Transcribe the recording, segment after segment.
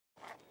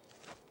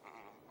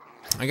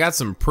I got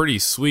some pretty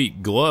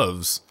sweet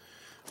gloves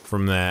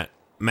from that.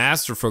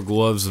 Masterful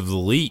gloves of the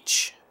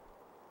leech.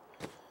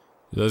 Do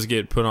those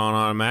get put on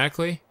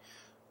automatically?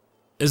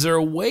 Is there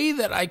a way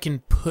that I can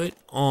put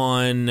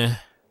on...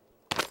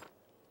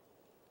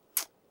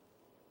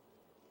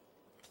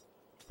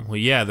 Well,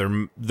 yeah,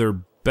 they're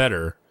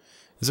better.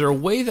 Is there a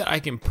way that I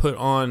can put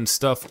on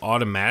stuff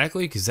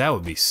automatically? Because that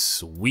would be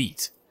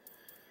sweet.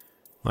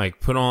 Like,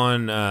 put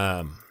on...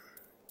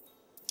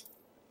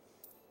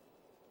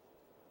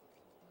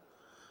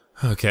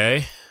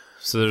 Okay.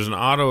 So there's an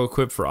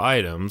auto-equip for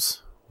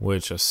items,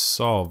 which I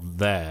saw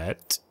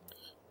that.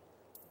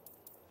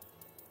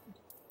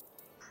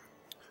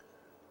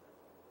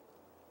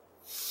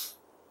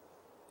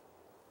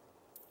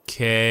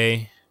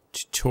 Okay.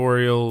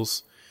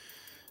 Tutorials.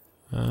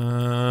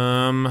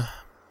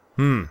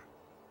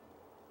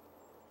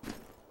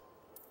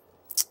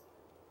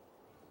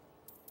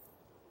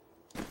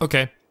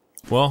 Okay.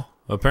 Well,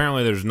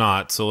 apparently there's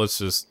not, so let's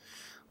just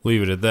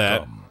leave it at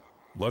that.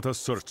 Let us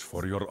search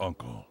for your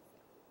uncle.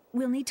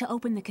 We'll need to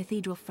open the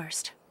cathedral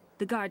first.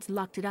 The guards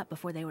locked it up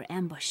before they were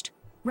ambushed.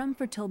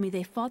 Rumford told me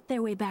they fought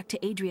their way back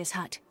to Adria's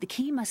hut. The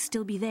key must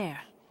still be there.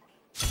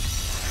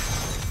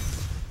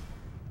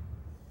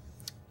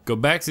 Go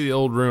back to the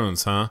old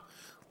ruins, huh?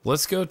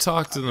 Let's go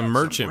talk to the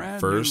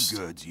merchant first.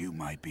 Goods you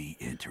might be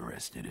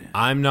interested in.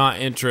 I'm not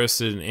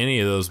interested in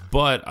any of those,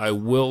 but I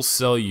will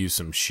sell you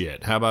some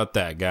shit. How about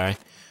that, guy?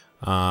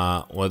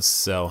 Let's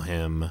sell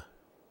him.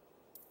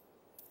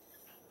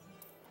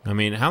 I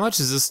mean, how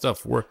much is this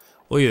stuff worth?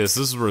 Look at this.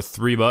 This is worth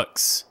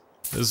 $3.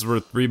 This is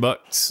worth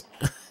 $3.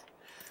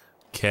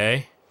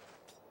 Okay.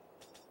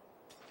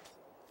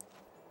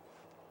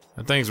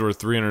 That thing's worth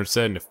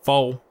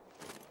 374.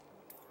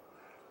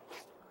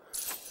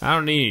 I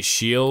don't need a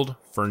shield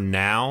for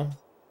now.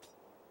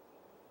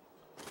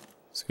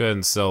 Let's go ahead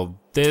and sell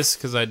this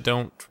because I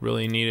don't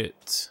really need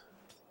it.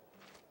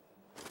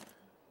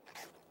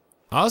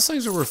 All those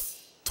things are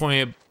worth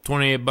 28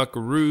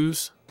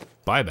 buckaroos.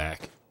 Buyback.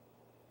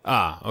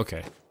 Ah,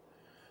 okay.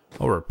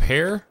 Oh,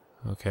 repair?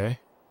 Okay.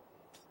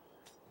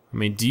 I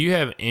mean, do you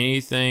have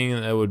anything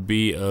that would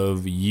be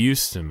of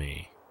use to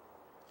me?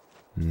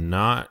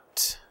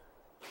 Not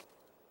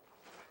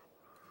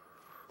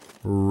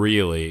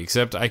really,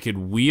 except I could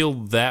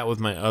wield that with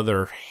my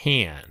other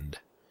hand.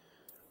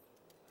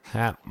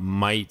 That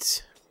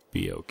might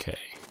be okay.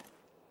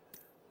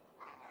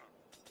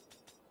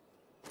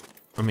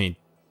 I mean,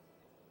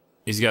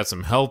 he's got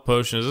some health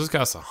potions. This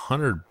costs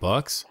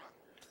 $100.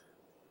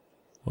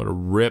 What a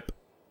rip.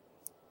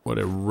 What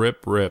a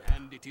rip.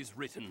 And it is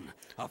written,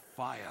 a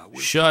fire will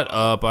Shut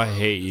up, I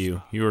hate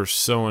you. You are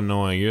so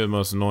annoying. You're the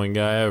most annoying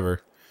guy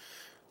ever.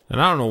 And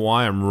I don't know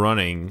why I'm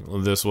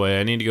running this way.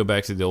 I need to go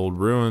back to the old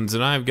ruins,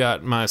 and I've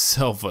got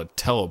myself a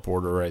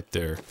teleporter right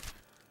there.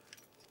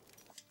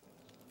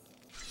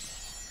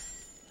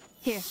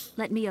 Here,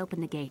 let me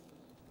open the gate.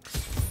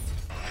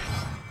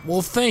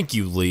 Well, thank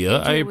you, Leah.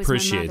 I Adria was my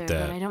appreciate mother,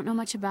 that. But I don't know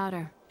much about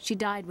her. She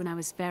died when I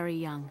was very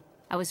young.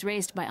 I was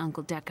raised by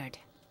Uncle Deckard.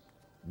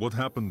 What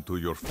happened to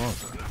your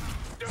father?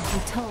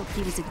 I'm told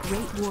he was a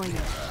great warrior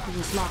who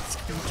was lost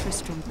when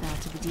Tristram fell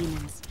to the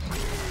demons.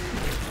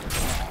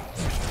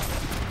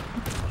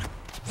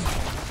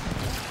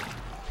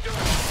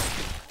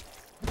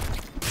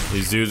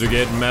 These dudes are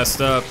getting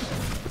messed up.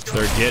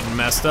 They're getting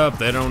messed up.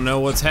 They don't know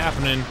what's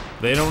happening.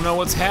 They don't know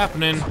what's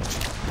happening.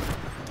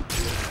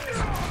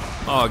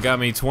 Oh, it got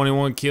me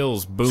 21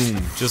 kills.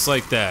 Boom. Just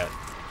like that.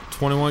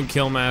 21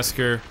 kill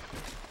massacre.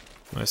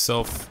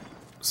 Myself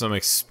some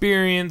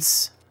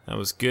experience. That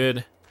was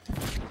good.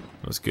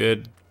 That was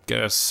good.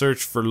 Gotta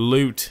search for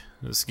loot.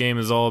 This game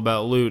is all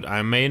about loot.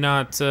 I may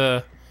not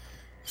have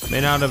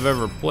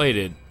ever played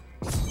it,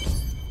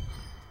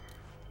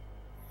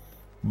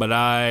 but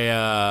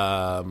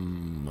I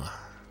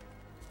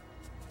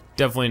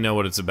definitely know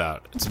what it's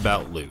about. It's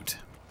about loot.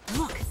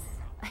 Look,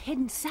 a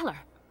hidden cellar.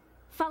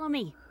 Follow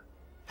me.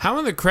 How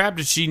in the crap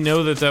did she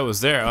know that that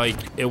was there? Like,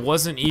 it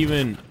wasn't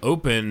even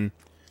open.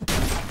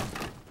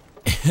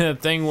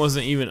 That thing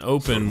wasn't even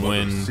open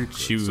when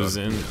she was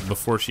in,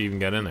 before she even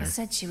got in there. I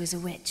said she was a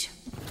witch,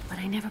 but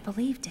I never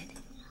believed it.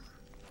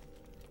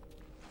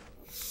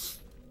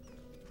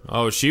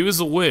 Oh, she was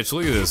a witch.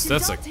 Look at this.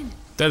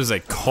 That is a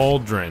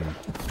cauldron.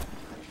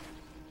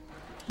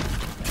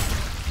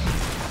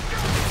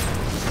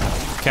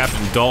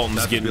 Captain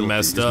Dalton's getting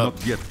messed up.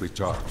 Not yet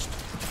recharged.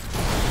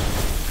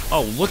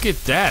 Oh, look at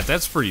that.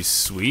 That's pretty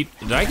sweet.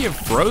 Did I get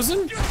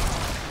frozen?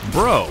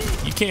 Bro,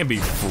 you can't be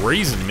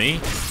freezing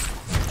me.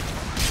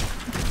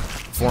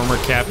 Former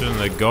captain of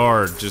the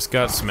guard just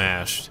got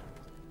smashed.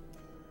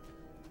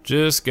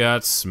 Just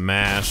got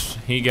smashed.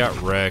 He got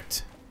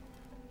wrecked.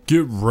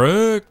 Get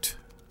wrecked.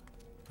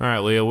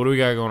 Alright, Leah, what do we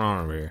got going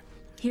on over here?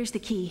 Here's the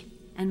key,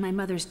 and my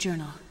mother's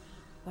journal.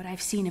 What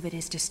I've seen of it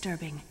is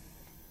disturbing.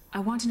 I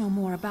want to know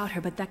more about her,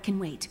 but that can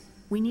wait.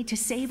 We need to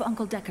save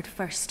Uncle Deckard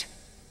first.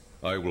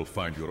 I will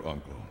find your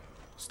uncle.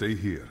 Stay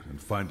here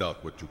and find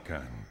out what you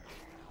can.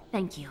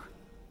 Thank you.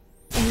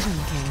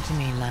 Aiden came to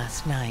me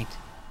last night.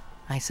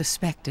 I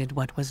suspected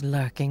what was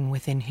lurking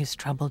within his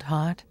troubled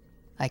heart.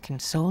 I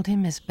consoled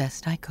him as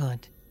best I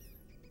could.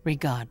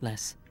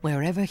 Regardless,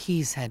 wherever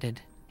he's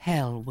headed,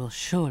 hell will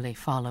surely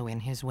follow in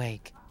his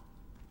wake.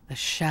 The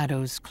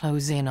shadows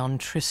close in on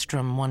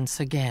Tristram once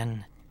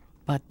again,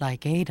 but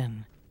like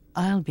Aiden,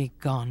 I'll be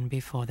gone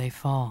before they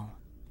fall.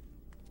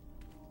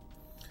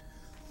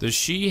 Does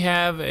she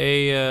have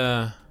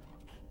a,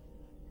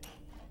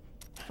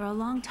 For a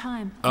long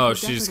time. Oh,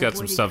 Uncle she's Deckard got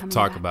some avoided stuff to coming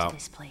talk back about.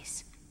 this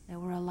place. There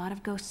were a lot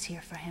of ghosts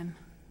here for him.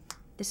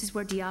 This is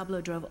where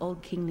Diablo drove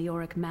old King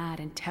Leoric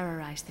mad and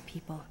terrorized the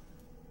people.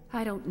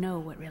 I don't know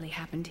what really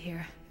happened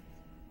here,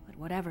 but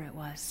whatever it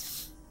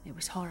was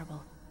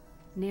horrible.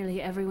 Nearly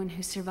everyone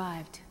who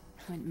survived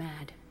went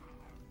mad.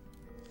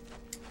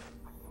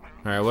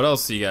 Alright, what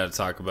else do you got to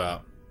talk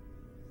about?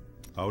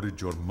 How did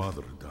your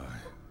mother die?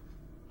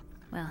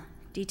 Well,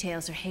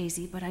 details are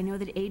hazy, but I know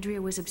that Adria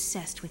was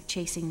obsessed with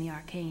chasing the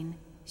arcane.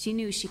 She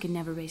knew she could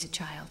never raise a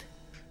child.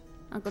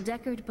 Uncle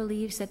Deckard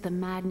believes that the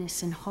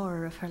madness and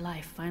horror of her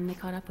life finally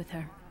caught up with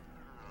her.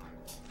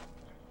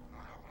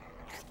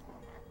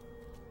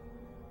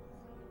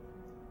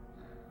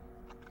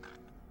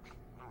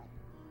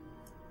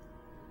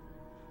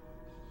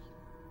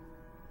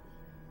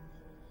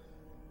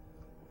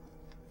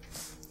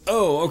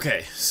 Oh,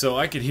 okay. So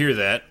I could hear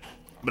that,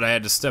 but I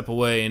had to step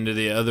away into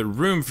the other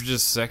room for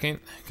just a second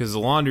because the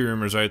laundry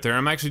room is right there.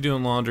 I'm actually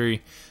doing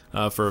laundry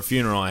for a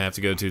funeral I have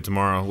to go to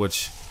tomorrow,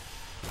 which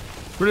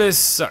really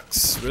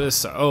sucks.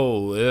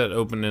 Oh, it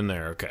opened in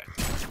there. Okay.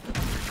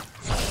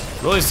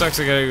 Really sucks.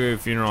 I gotta go to a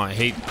funeral. I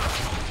hate.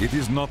 It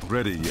is not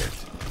ready yet.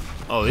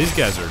 Oh, these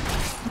guys are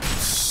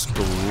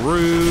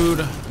screwed.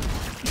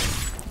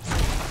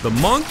 The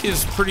monk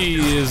is pretty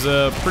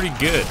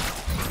good.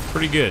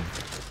 Pretty good.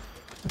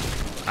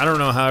 I don't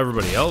know how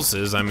everybody else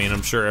is. I mean,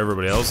 I'm sure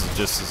everybody else is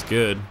just as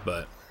good,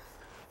 but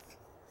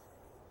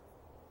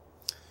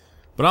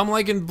I'm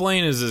liking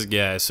playing as this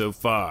guy so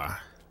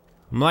far.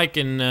 I'm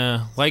liking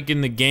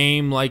the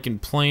game, liking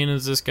playing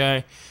as this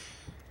guy.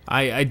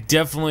 I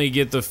definitely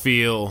get the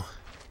feel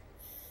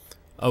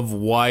of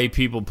why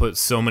people put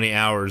so many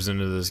hours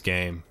into this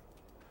game,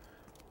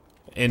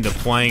 into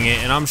playing it,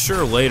 and I'm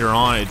sure later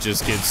on it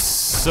just gets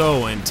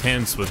so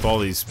intense with all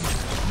these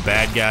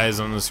bad guys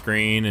on the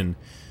screen and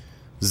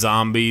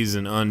zombies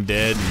and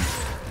undead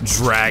and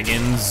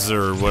dragons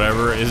or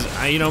whatever.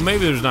 You know,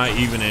 maybe there's not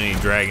even any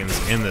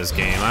dragons in this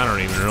game. I don't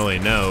even really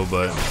know,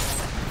 but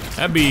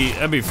that'd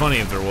be funny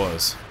if there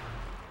was.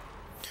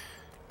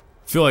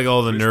 I feel like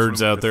all the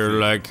nerds out there are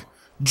like,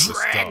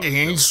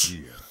 dragons?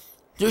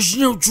 There's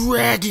no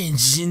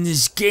dragons in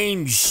this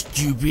game,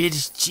 stupid.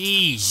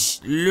 Jeez,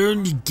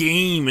 learn the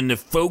game and the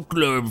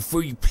folklore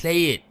before you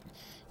play it.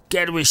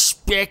 Gotta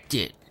respect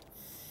it.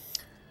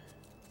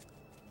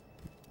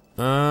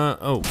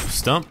 Oh,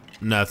 stump?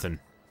 Nothing.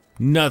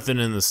 Nothing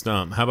in the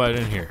stump. How about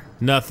in here?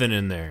 Nothing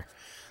in there.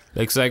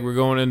 Looks like we're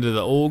going into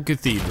the old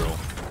cathedral.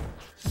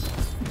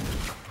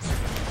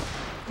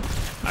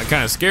 That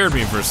kind of scared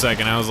me for a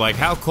second. I was like,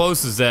 how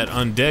close is that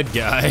undead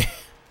guy?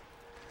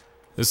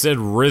 It said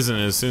risen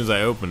as soon as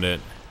I opened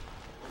it.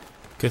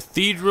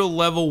 Cathedral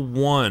level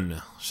 1.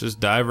 Let's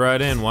just dive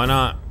right in. Why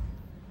not?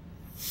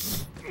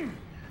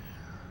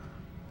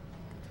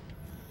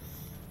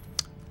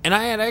 And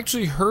I had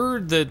actually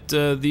heard that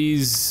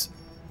these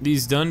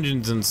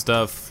dungeons and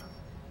stuff.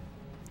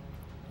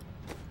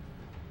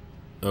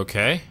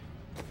 Okay.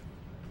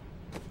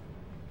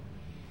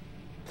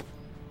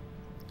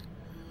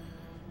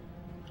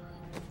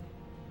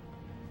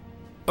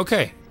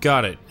 Okay,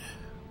 got it.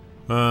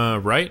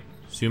 Right?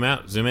 Zoom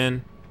out, zoom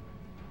in.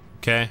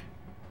 Okay.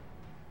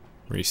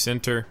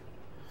 Recenter.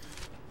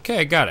 Okay,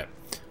 I got it.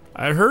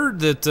 I heard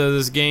that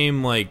this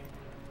game, like,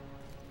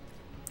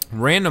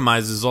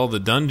 randomizes all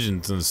the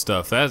dungeons and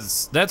stuff.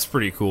 That's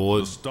pretty cool.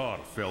 The It star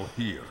fell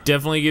here.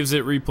 definitely gives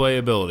it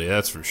replayability,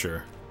 that's for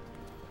sure.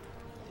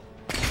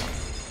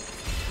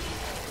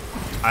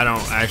 I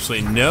don't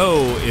actually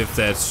know if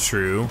that's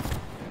true,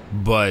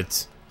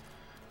 but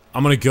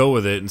I'm gonna go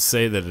with it and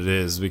say that it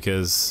is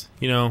because,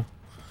 you know,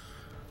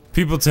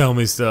 people tell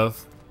me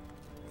stuff,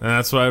 and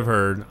that's what I've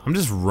heard. I'm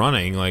just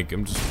running, like,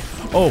 I'm just...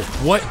 Oh,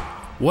 what?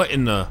 What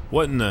in the...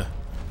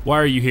 Why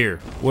are you here?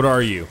 What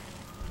are you?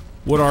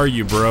 What are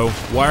you, bro?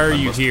 Why are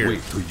you here?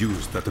 Wait to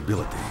use that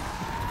ability.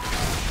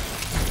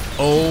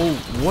 Oh,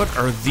 what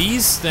are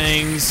these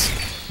things?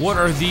 What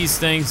are these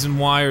things and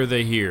why are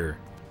they here?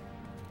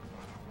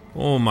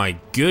 Oh my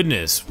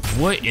goodness,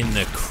 what in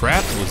the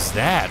crap was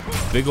that?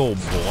 Big old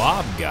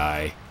blob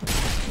guy.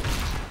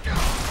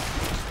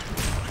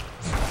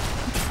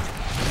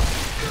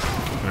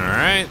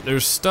 Alright,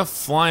 there's stuff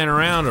flying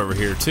around over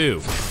here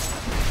too.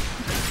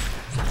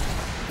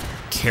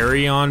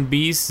 Carry-on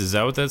beast, is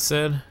that what that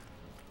said?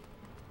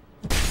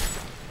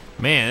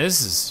 Man,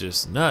 this is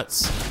just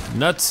nuts.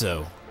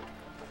 Nutso.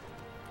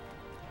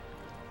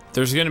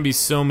 There's gonna be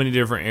so many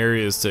different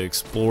areas to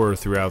explore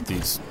throughout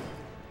these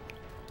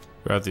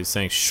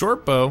things.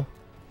 Short bow,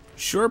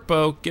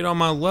 get on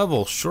my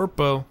level, short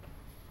bow.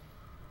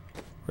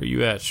 Where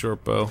you at,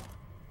 short bow?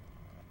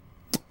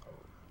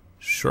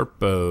 Short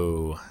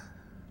bow.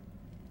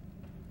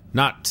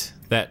 Not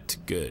that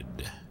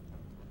good.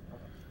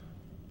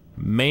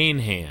 Main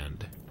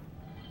hand.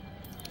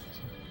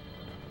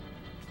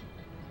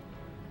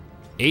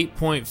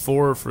 8.4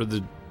 for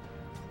the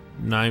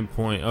 9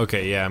 point.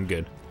 Okay, yeah, I'm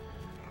good.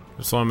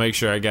 Just want to make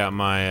sure I got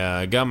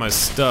my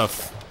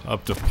stuff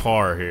up to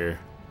par here.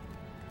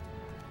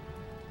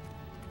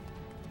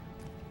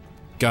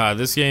 God,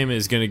 this game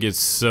is gonna get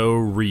so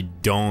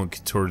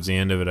redonk towards the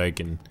end of it. I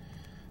can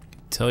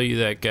tell you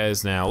that,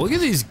 guys. Now look at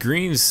these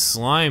green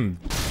slime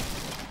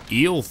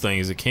eel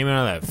things that came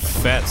out of that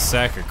fat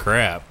sack of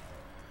crap.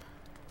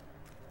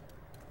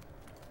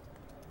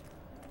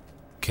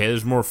 Okay,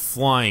 there's more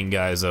flying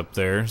guys up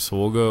there, so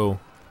we'll go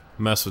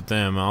mess with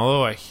them.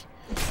 Although I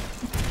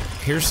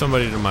hear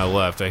somebody to my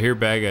left. I hear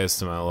bad guys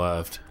to my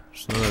left.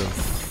 There's another.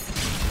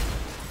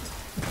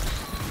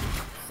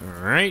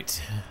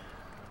 Alright.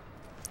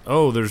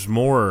 Oh, there's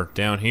more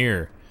down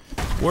here.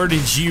 Where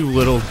did you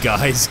little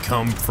guys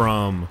come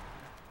from?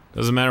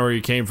 Doesn't matter where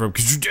you came from,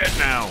 because you're dead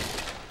now.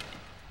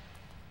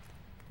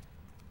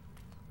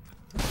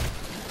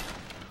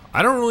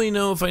 I don't really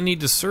know if I need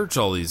to search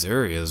all these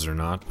areas or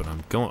not, but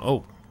I'm going.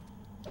 Oh.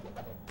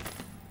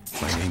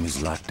 My name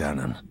is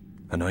Latdanan,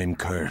 and I'm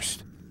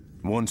cursed.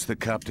 Once the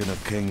captain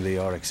of King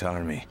Leoric's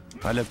army,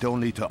 I lived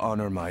only to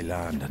honor my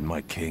land and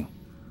my king.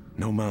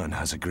 No man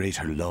has a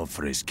greater love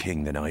for his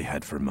king than I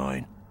had for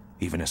mine,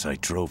 even as I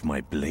drove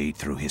my blade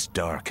through his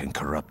dark and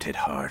corrupted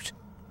heart.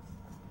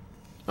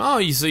 Oh,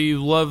 you say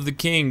you love the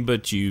king,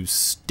 but you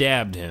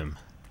stabbed him.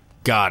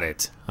 Got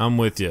it. I'm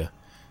with you.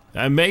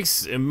 It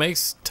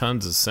makes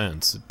tons of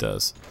sense. It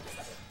does.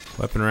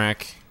 Weapon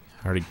rack.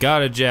 I already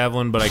got a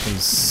javelin, but I can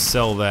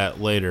sell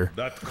that later.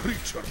 That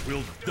creature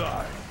will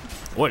die.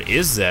 What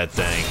is that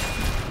thing?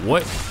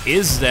 What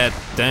is that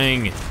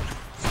thing?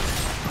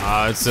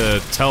 It's a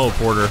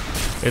teleporter.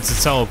 It's a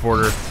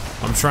teleporter.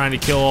 I'm trying to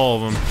kill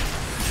all of them.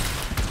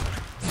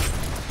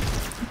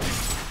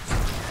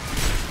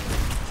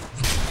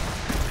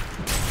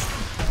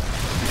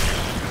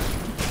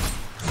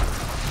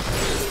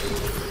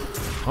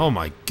 Oh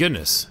my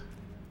goodness.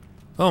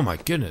 Oh my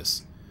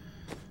goodness.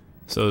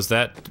 So is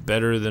that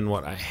better than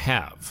what I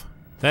have?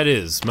 That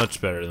is much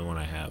better than what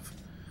I have.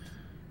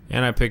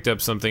 And I picked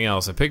up something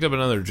else. I picked up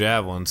another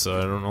javelin, so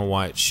I don't know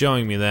why it's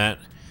showing me that.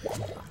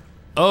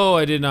 Oh,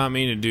 I did not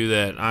mean to do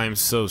that. I'm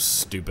so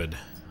stupid.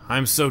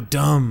 I'm so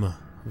dumb.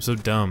 I'm so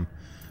dumb.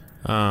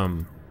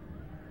 I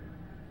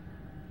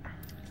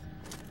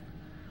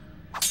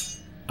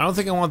don't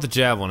think I want the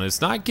javelin.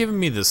 It's not giving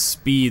me the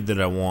speed that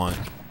I want,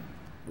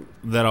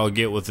 that I'll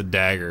get with the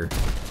dagger.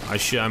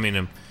 I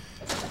mean,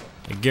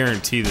 I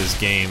guarantee this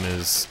game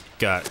has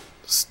got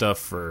stuff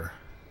for.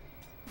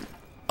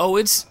 Oh,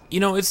 it's,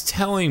 you know, it's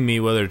telling me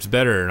whether it's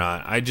better or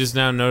not. I just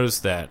now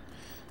noticed that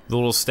the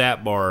little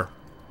stat bar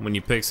when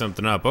you pick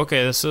something up.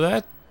 Okay,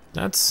 so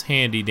that's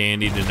handy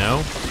dandy to know.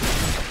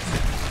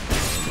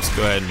 Let's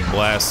go ahead and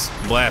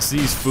blast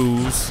these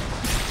fools.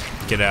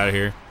 Get out of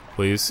here,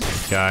 please,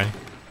 guy.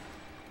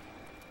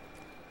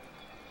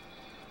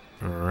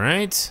 All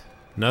right.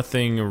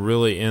 Nothing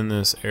really in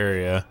this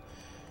area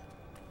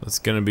that's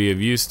gonna be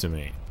of use to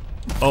me.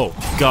 Oh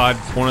God,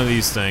 one of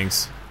these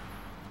things.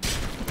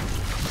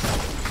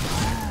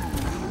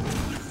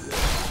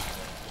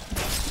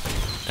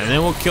 And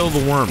then we'll kill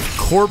the worm.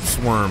 Corpse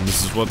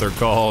worms is what they're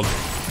called.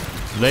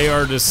 They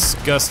are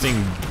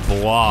disgusting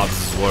blobs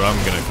is what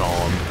I'm gonna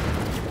call them.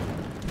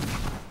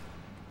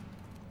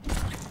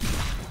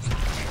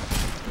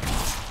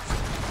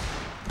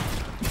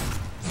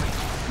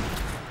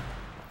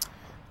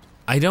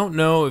 I don't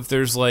know if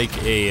there's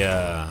like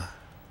a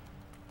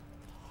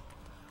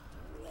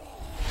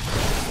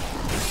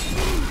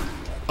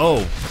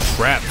oh,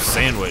 crap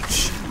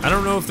sandwich. I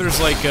don't know if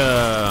there's like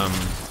a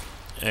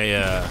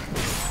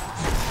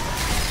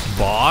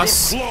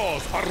boss. Your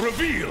claws are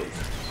revealed.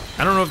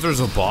 I don't know if there's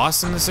a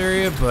boss in this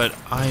area, but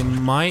I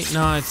might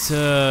not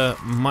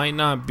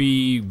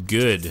be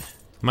good.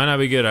 Might not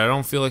be good. I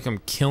don't feel like I'm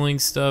killing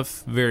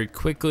stuff very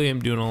quickly.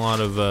 I'm doing a lot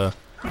of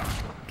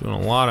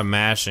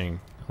mashing.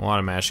 I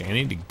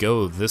need to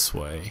go this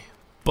way,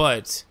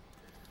 but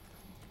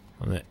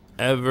on the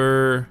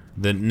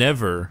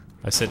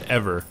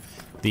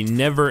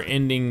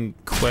never-ending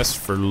quest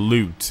for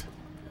loot.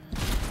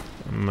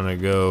 I'm gonna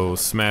go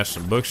smash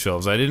some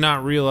bookshelves. I did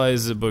not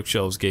realize that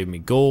bookshelves gave me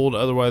gold.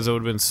 Otherwise, I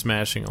would have been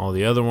smashing all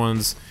the other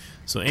ones.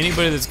 So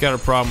anybody that's got a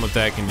problem with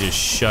that can just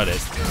shut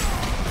it.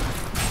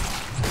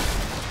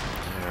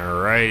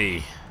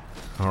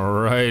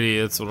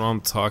 Alrighty, that's what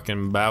I'm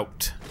talking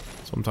about.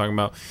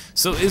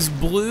 So is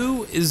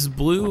Blue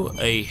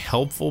a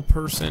helpful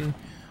person,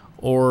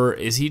 or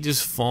is he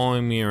just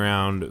following me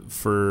around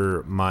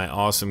for my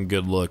awesome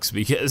good looks?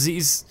 Because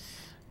he's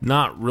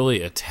not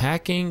really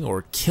attacking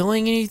or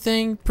killing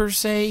anything per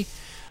se,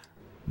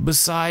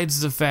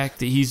 besides the fact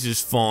that he's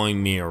just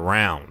following me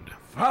around.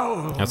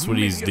 That's what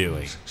he's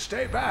doing.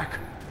 Stay back.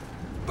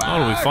 Oh,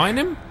 did we find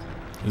him?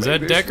 Is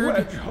that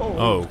Deckard?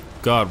 Oh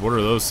God, what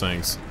are those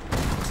things?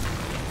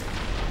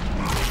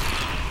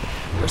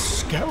 The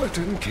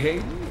skeleton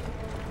king?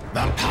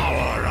 The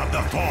power of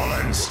the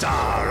fallen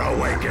star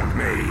awakened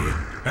me,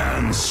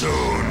 and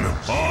soon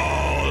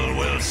all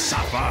will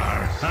suffer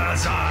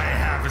as I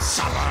have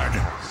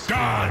suffered.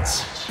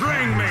 Gods,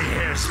 bring me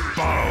his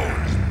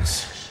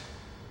bones!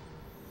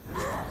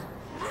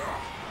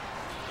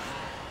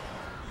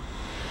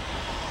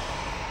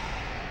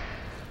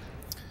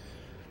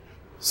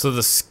 So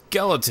the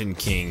Skeleton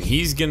King,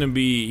 he's gonna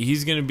be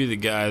the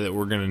guy that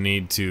we're gonna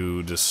need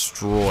to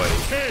destroy.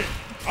 Cain,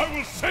 I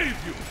will save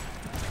you!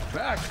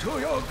 Back to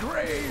your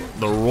grave!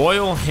 The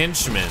Royal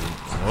Henchmen,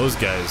 these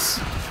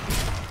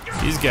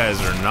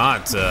guys are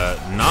not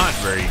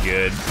very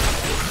good.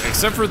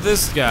 Except for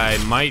this guy,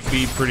 might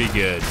be pretty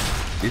good.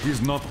 It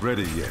is not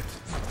ready yet.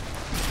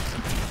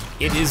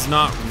 It is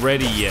not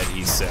ready yet,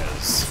 he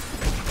says.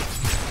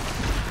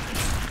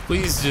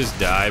 Please just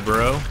die,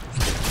 bro.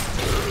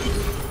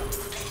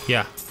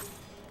 Yeah.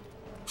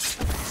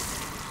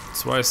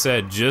 That's why I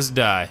said just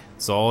die.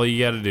 That's all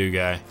you gotta do,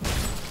 guy.